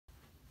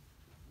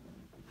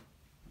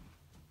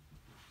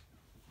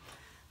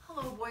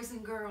boys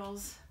and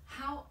girls.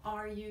 How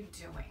are you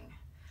doing?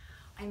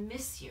 I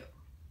miss you,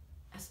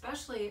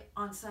 especially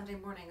on Sunday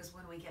mornings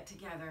when we get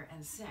together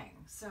and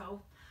sing.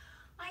 So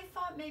I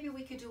thought maybe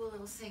we could do a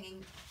little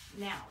singing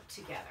now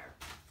together.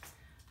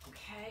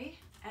 Okay,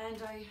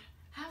 and I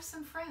have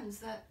some friends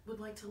that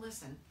would like to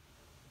listen.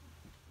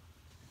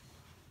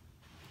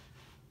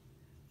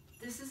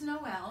 This is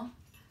Noelle.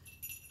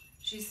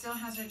 She still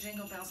has her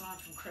jingle bells on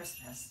from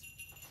Christmas.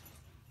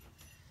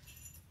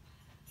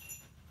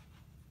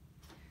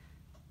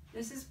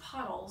 This is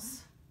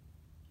Puddles.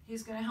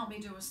 He's going to help me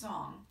do a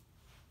song.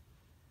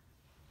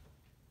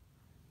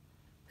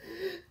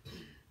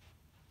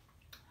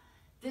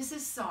 This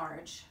is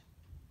Sarge.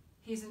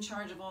 He's in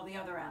charge of all the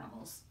other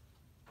animals.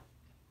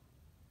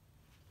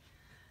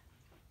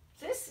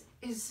 This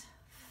is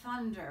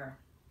Thunder.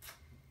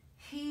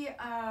 He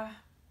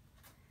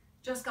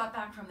just got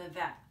back from the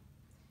vet.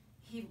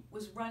 He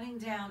was running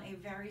down a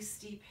very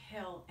steep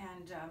hill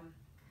and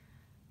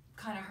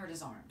kind of hurt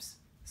his arms.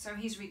 So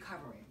he's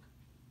recovering.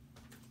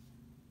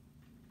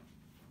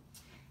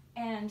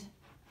 And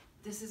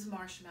this is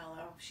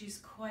Marshmallow. She's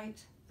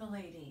quite the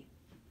lady.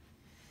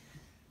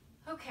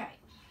 Okay.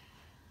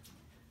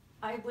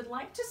 I would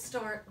like to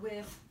start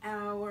with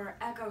our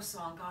echo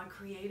song, God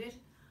Created.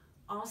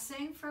 I'll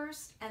sing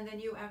first and then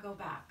you echo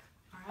back,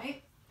 all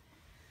right?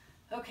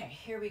 Okay,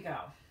 here we go.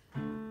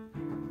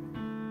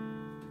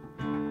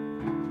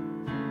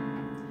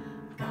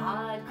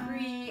 God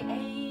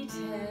created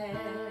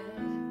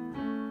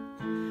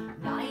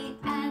night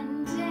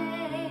and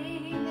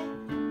day.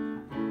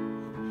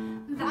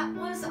 That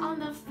was on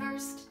the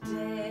first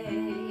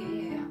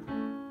day.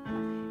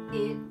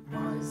 It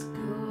was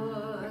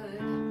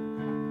good.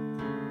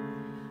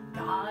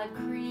 God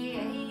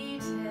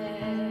created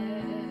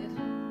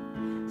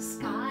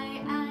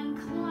sky and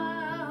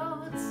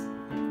clouds.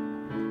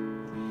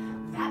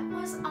 That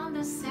was on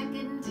the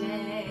second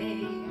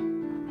day.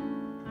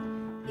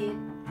 It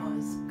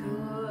was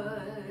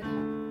good.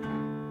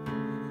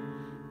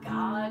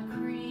 God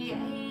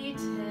created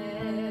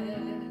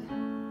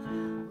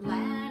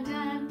land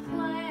and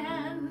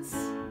plants.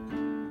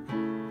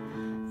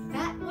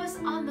 That was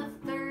on the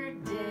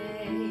third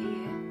day.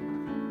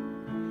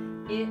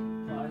 It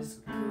was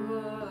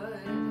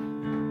good.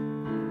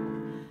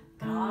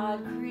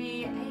 God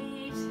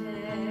created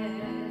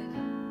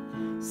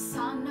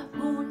sun,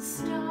 moon,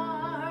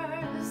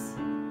 stars.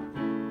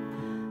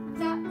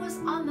 That was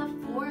on the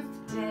fourth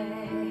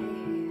day.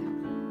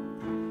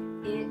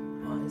 It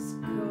was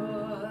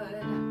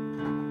good.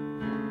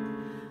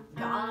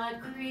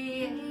 God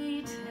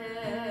created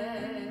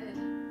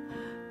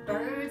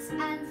birds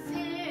and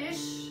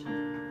fish.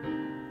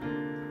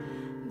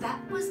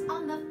 That was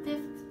on the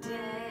fifth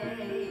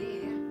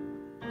day.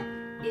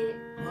 It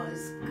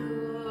was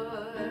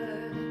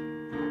good.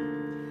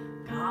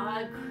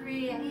 God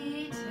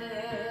created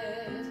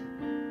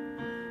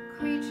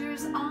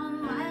creatures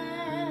on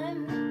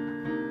land.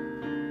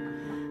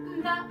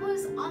 That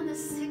was on the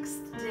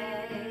sixth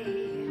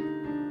day.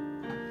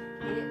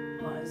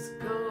 It was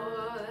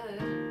good.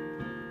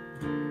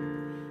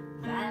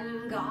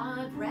 Then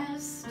God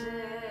rested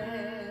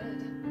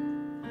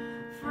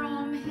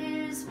from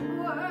his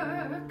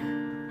work.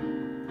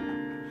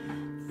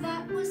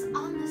 That was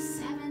on the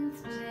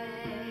seventh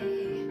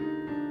day.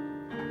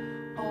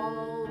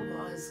 All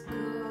was good.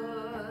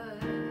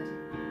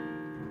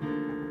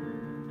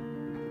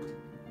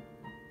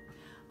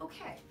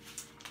 Okay,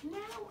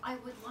 now I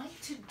would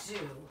like to do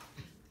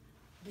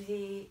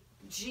the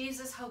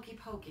Jesus Hokey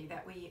Pokey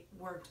that we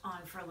worked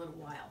on for a little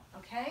while,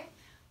 okay?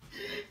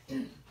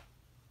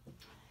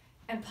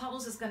 And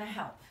Puddles is going to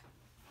help.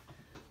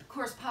 Of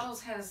course,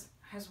 Puddles has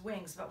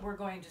wings, but we're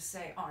going to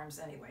say arms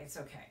anyway. It's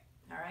okay,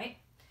 all right?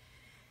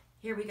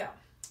 Here we go.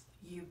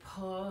 You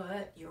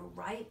put your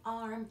right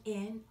arm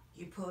in,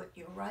 you put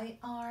your right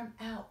arm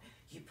out,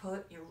 you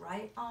put your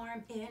right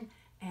arm in,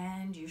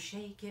 and you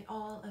shake it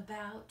all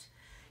about.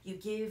 You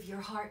give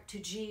your heart to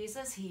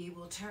Jesus, he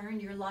will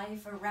turn your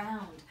life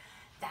around.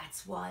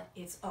 That's what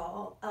it's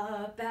all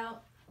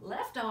about.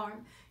 Left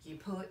arm, you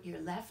put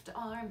your left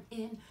arm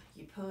in,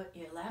 you put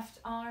your left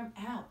arm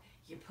out,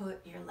 you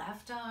put your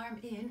left arm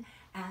in,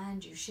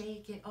 and you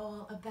shake it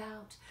all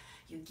about.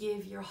 You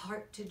give your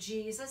heart to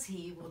Jesus,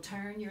 he will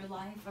turn your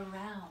life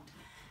around.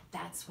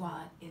 That's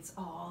what it's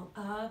all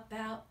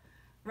about.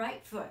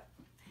 Right foot,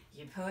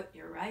 you put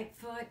your right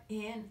foot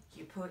in,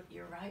 you put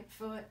your right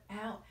foot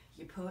out,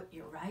 you put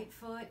your right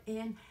foot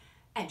in,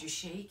 and you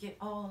shake it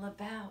all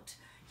about.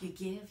 You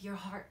give your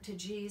heart to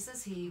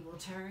Jesus, he will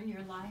turn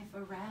your life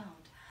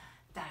around.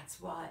 That's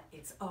what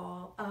it's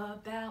all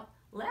about.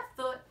 Left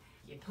foot,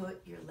 you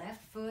put your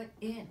left foot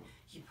in,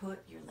 you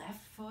put your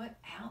left foot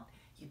out,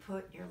 you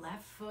put your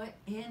left foot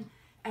in,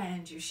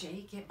 and you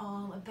shake it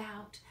all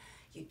about.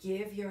 You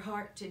give your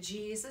heart to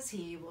Jesus,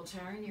 he will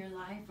turn your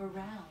life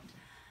around.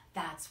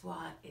 That's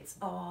what it's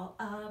all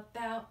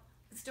about.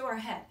 Let's do our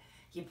head.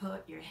 You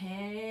put your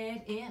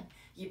head in,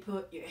 you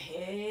put your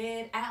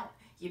head out,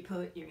 you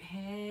put your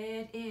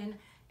head in,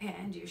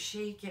 and you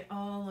shake it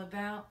all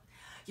about.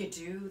 You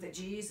do the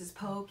Jesus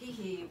pokey,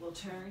 he will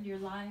turn your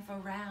life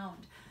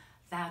around.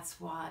 That's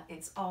what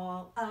it's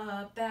all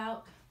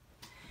about.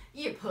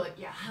 You put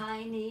your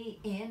high knee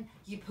in,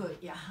 you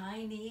put your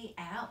high knee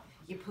out,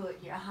 you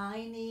put your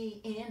high knee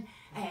in,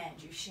 and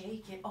you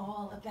shake it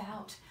all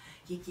about.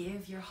 You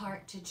give your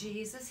heart to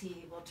Jesus,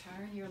 he will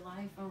turn your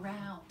life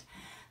around.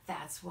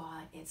 That's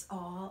what it's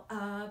all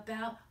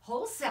about.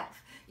 Whole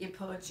self. You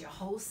put your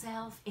whole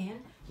self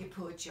in, you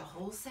put your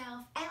whole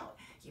self out.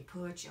 You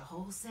put your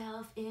whole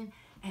self in,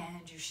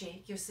 and you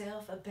shake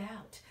yourself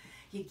about.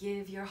 You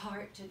give your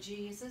heart to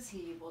Jesus,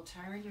 he will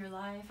turn your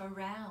life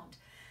around.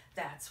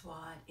 That's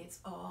what it's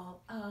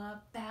all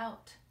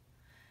about.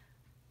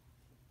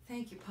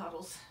 Thank you,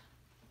 Puddles.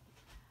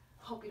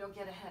 Hope you don't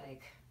get a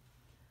headache.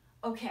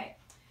 Okay,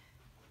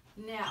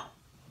 now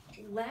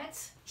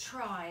let's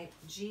try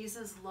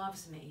Jesus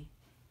Loves Me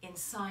in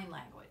sign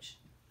language,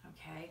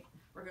 okay?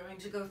 We're going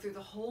to go through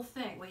the whole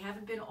thing. We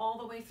haven't been all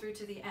the way through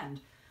to the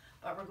end,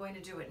 but we're going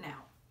to do it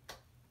now.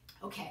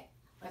 Okay,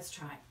 let's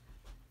try.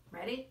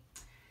 Ready?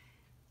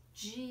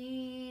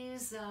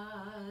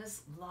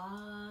 Jesus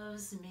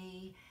loves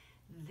me,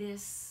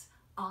 this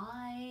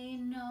I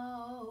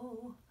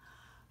know,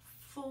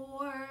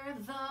 for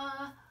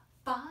the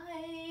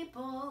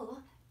Bible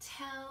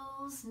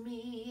tells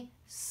me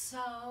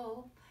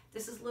so.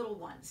 This is little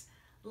ones.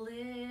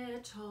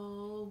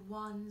 Little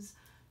ones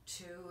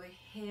to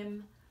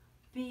him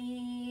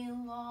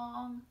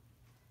belong.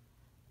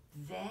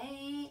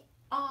 They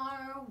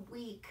are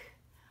weak,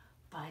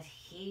 but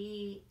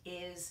he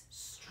is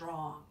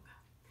strong.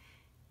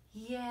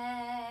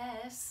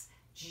 Yes,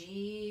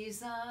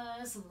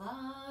 Jesus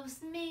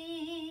loves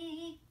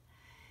me.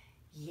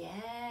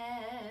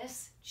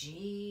 Yes,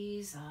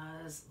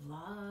 Jesus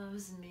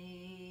loves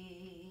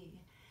me.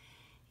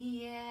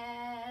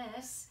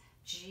 Yes,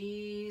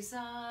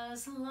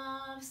 Jesus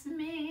loves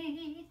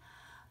me.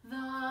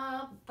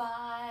 The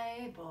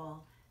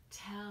Bible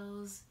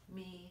tells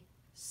me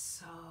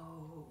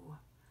so.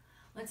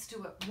 Let's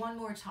do it one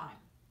more time,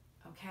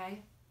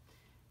 okay?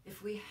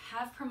 If we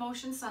have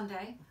Promotion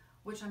Sunday,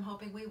 which I'm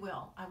hoping we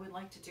will, I would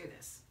like to do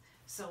this.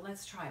 So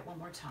let's try it one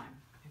more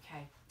time,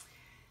 okay?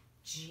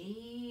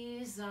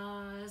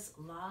 Jesus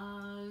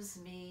loves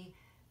me,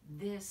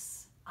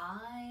 this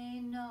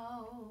I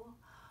know,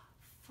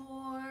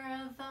 for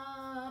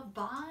the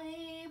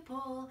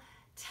Bible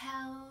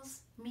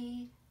tells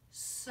me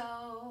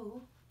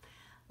so.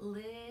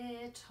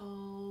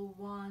 Little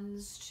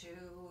ones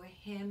to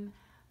him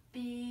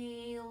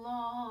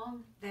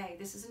belong. They,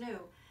 this is new.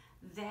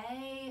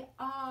 They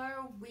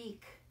are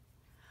weak,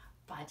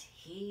 but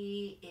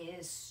he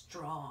is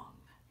strong.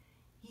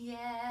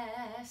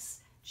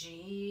 Yes,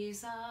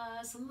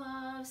 Jesus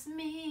loves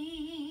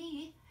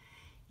me.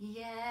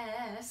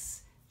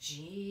 Yes,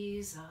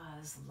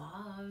 Jesus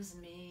loves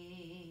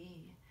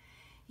me.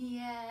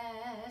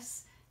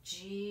 Yes,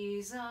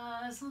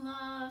 Jesus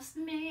loves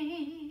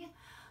me.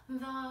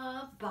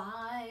 The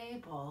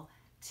Bible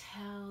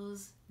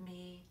tells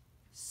me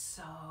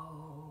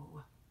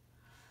so.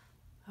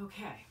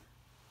 Okay.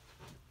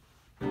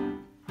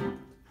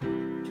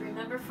 Do you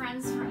remember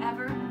Friends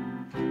Forever?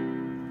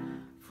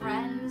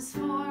 Friends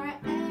forever.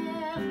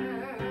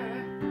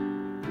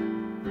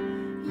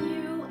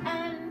 You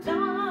and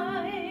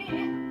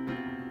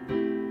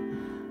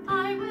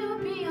I will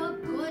be a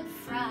good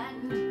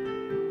friend.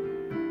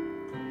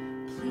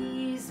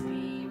 Please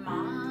be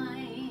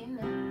mine.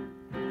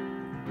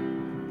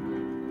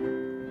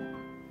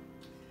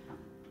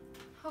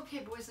 Okay,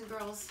 boys and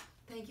girls,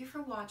 thank you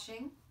for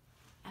watching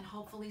and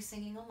hopefully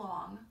singing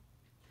along.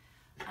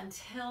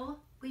 Until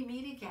we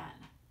meet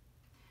again,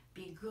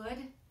 be good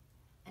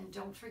and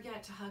don't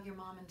forget to hug your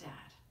mom and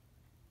dad.